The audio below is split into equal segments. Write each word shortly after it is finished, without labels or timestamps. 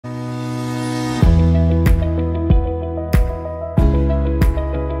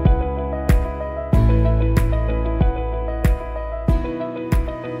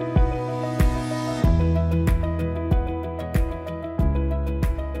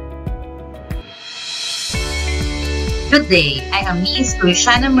Good day, I am Ms.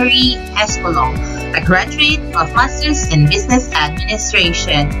 Luciana Marie Escolong, a graduate of Masters in Business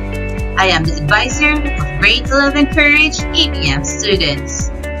Administration. I am the advisor of Grade 11 Courage ABM students.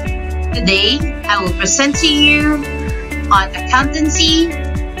 Today, I will present to you on accountancy,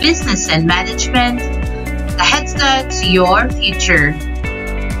 business and management, the head start to your future.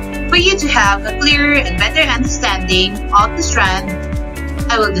 For you to have a clearer and better understanding of the strand,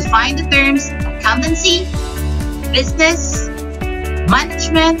 I will define the terms accountancy, business,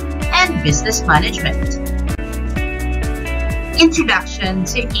 management, and business management. Introduction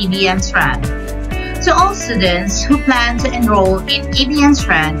to ABM strand. To all students who plan to enroll in ABM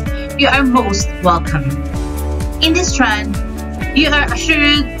strand, you are most welcome. In this strand, you are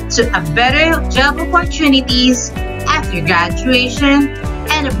assured to a better job opportunities after graduation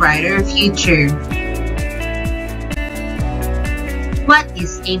and a brighter future. What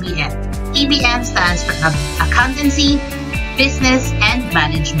is ABM? ABM stands for Accountancy, Business, and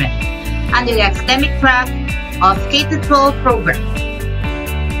Management under the academic track of K-12 program.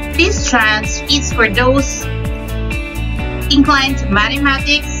 This strand is for those inclined to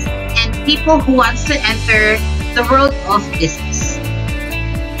mathematics and people who want to enter the world of business.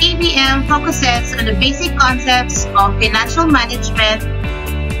 ABM focuses on the basic concepts of financial management,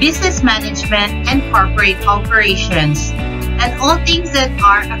 business management, and corporate operations, and all things that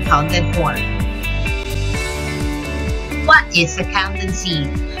are accounted for. What is accountancy?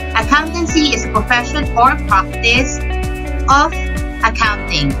 Accountancy is a profession or practice of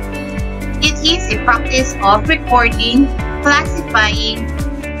accounting. It is a practice of recording, classifying,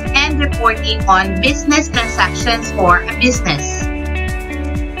 and reporting on business transactions for a business.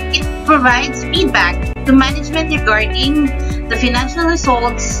 It provides feedback to management regarding the financial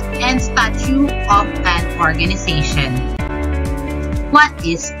results and status of an organization. What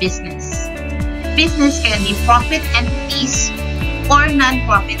is business? Business can be profit entities or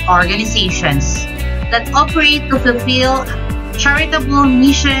non-profit organizations that operate to fulfill a charitable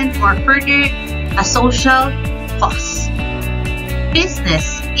mission or further a social cause.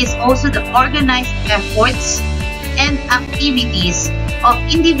 Business is also the organized efforts and activities of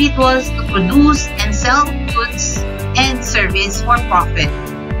individuals to produce and sell goods and service for profit.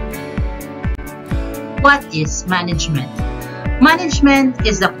 What is management? Management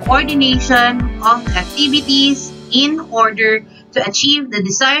is the coordination of activities in order to achieve the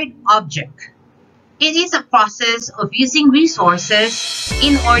desired object. It is a process of using resources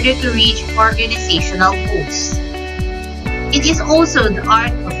in order to reach organizational goals. It is also the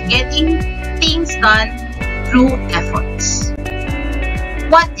art of getting things done through efforts.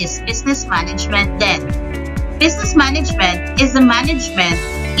 What is business management then? Business management is the management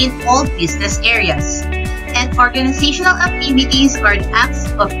in all business areas, and organizational activities are the acts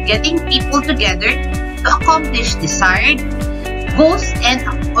of getting people together to accomplish desired goals and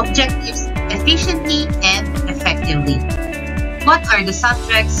objectives efficiently and effectively. What are the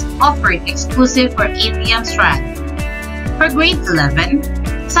subjects offered exclusive for ABM strand? For grade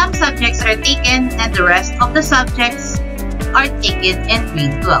 11, some subjects are taken and the rest of the subjects are taken in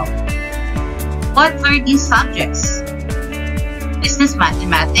grade 12. What are these subjects? Business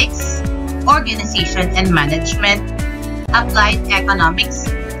mathematics, organization and management, applied economics,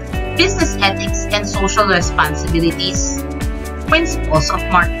 business ethics and social responsibilities, principles of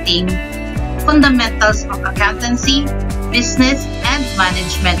marketing, fundamentals of accountancy, business and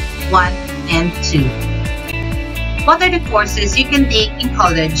management 1 and 2. What are the courses you can take in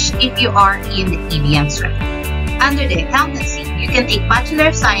college if you are in the ABM strand? Under the accountancy, you can take Bachelor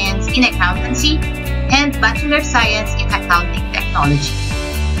of Science in Accountancy and Bachelor of Science in Accounting Technology.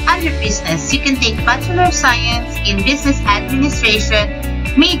 Under business, you can take Bachelor of Science in Business Administration,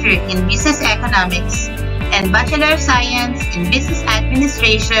 major in Business Economics, and Bachelor of Science in Business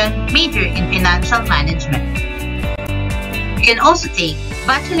Administration, major in Financial Management. You can also take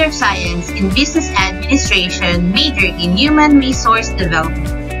Bachelor of Science in Business Administration, major in Human Resource Development,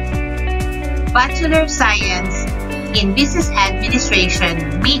 Bachelor of Science in Business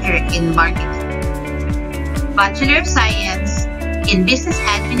Administration, major in Marketing, Bachelor of Science in Business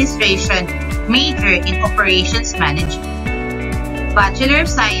Administration, major in Operations Management, Bachelor of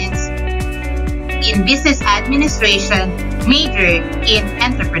Science in Business Administration, major in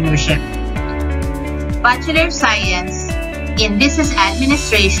Entrepreneurship, Bachelor of Science in Business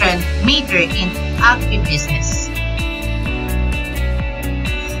Administration, major in Agribusiness.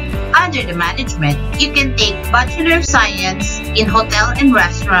 Under the management, you can take Bachelor of Science in Hotel and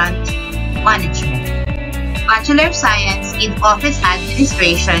Restaurant Management, Bachelor of Science in Office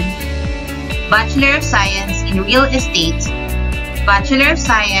Administration, Bachelor of Science in Real Estate, Bachelor of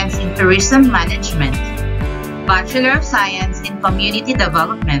Science in Tourism Management, Bachelor of Science in Community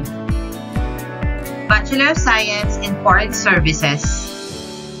Development, Bachelor of Science in Foreign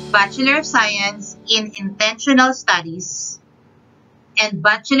Services, Bachelor of Science in Intentional Studies, and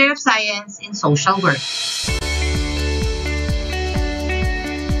Bachelor of Science in Social Work.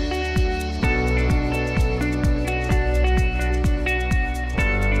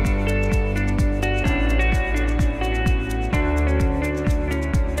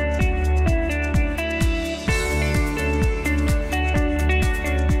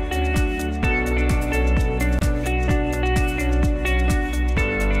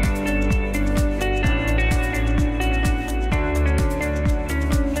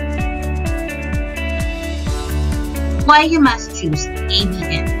 Why you must choose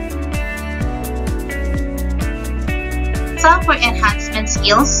ABM. Some for enhancement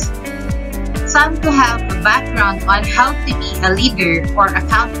skills, some to have a background on how to be a leader or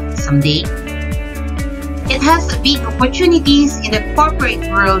accountant someday. It has big opportunities in the corporate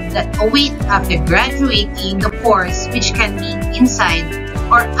world that await after graduating the course, which can be inside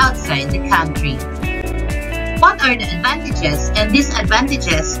or outside the country. What are the advantages and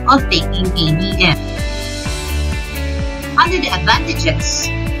disadvantages of taking ABM? Under the advantages,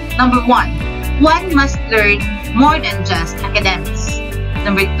 number 1, one must learn more than just academics.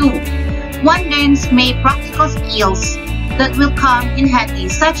 Number 2, one learns many practical skills that will come in handy,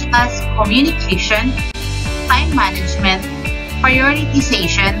 such as communication, time management,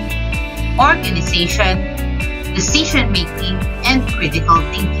 prioritization, organization, decision-making, and critical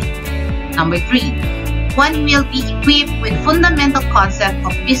thinking. Number 3, one will be equipped with fundamental concept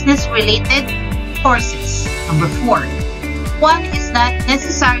of business-related courses. Number 4, one is not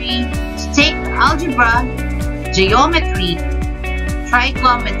necessary to take algebra, geometry,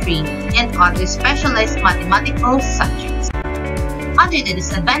 trigonometry, and other specialized mathematical subjects. Under the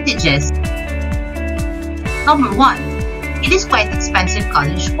disadvantages, number 1, it is quite expensive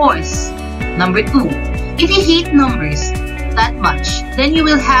college course. Number 2, if you hate numbers that much, then you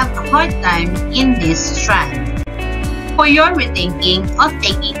will have a hard time in this strand. For your rethinking of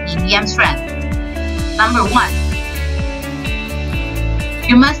taking ABM strand, number 1,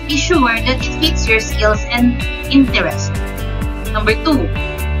 you must be sure that it fits your skills and interest. Number 2,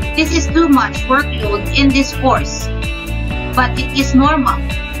 this is too much workload in this course, but it is normal.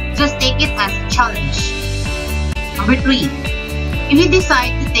 Just take it as a challenge. Number 3, if you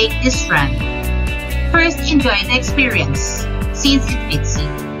decide to take this strand, first enjoy the experience since it fits you.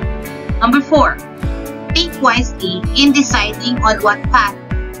 Number 4, think wisely in deciding on what path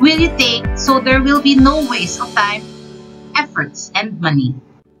will you take so there will be no waste of time, efforts, and money.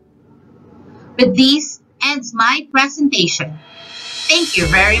 With this ends my presentation. Thank you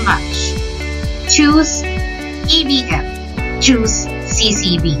very much. Choose ABM. Choose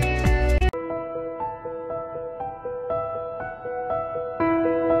CCB.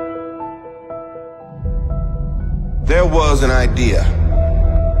 There was an idea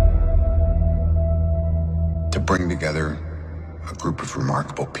to bring together a group of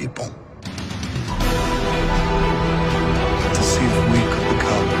remarkable people, to see if we could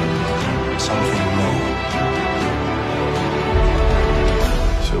become something more.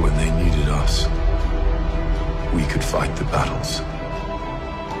 So when they needed us, we could fight the battles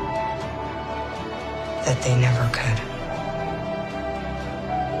that they never could.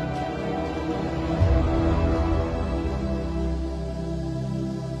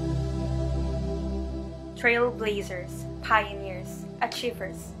 Trailblazers, pioneers,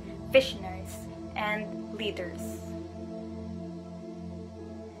 achievers, visionaries, and leaders.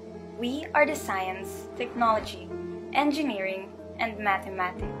 We are the science, technology, engineering, and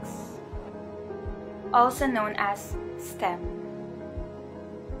mathematics, also known as STEM.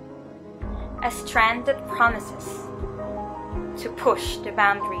 A strand that promises to push the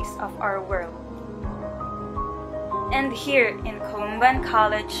boundaries of our world. And here in Columban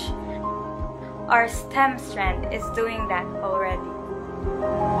College, our STEM strand is doing that already.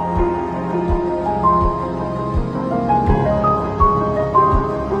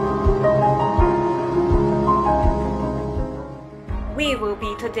 We will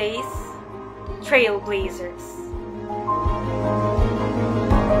be today's trailblazers.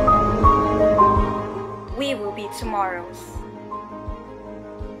 We will be tomorrow's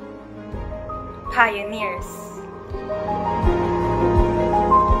pioneers.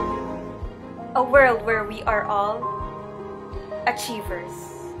 A world where we are all achievers.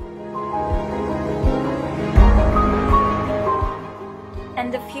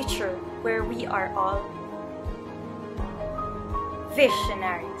 And the future where we are all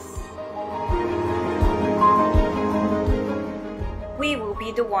visionaries. We will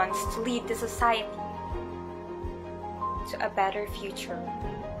be the ones to lead the society to a better future.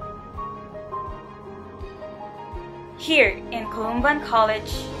 Here in Columban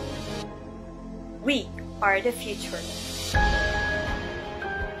College, we are the future.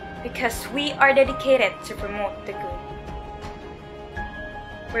 Because we are dedicated to promote the good.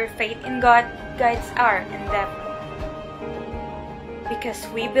 Where faith in God guides our endeavor. Because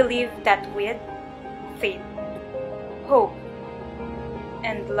we believe that with faith, hope,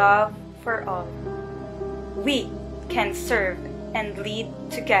 and love for all, we can serve and lead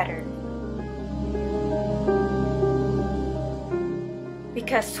together.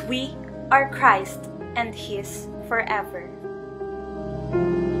 Because we are Christ and His forever.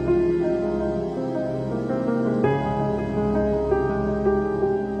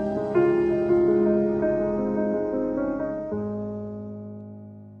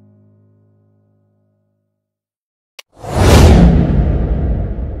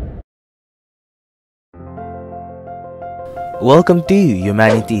 Welcome to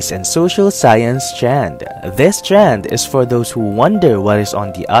Humanities and Social Science Strand. This strand is for those who wonder what is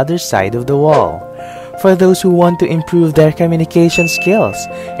on the other side of the wall. For those who want to improve their communication skills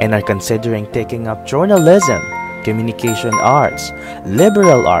and are considering taking up journalism, communication arts,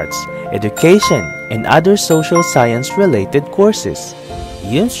 liberal arts, education, and other social science-related courses.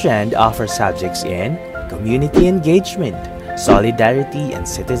 UMStrand offers subjects in community engagement, solidarity and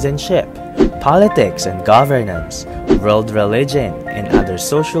citizenship, politics and governance, world religion, and other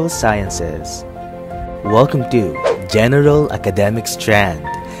social sciences. Welcome to General Academic Strand.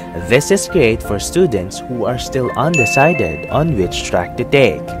 This is great for students who are still undecided on which track to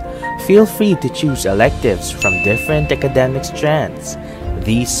take. Feel free to choose electives from different academic strands.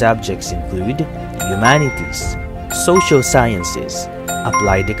 These subjects include humanities, social sciences,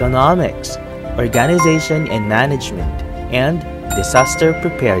 applied economics, organization and management, and disaster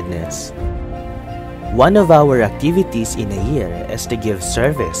preparedness. One of our activities in a year is to give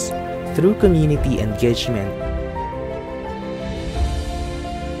service through community engagement,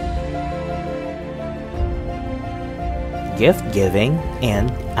 gift giving, and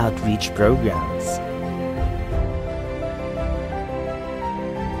outreach programs.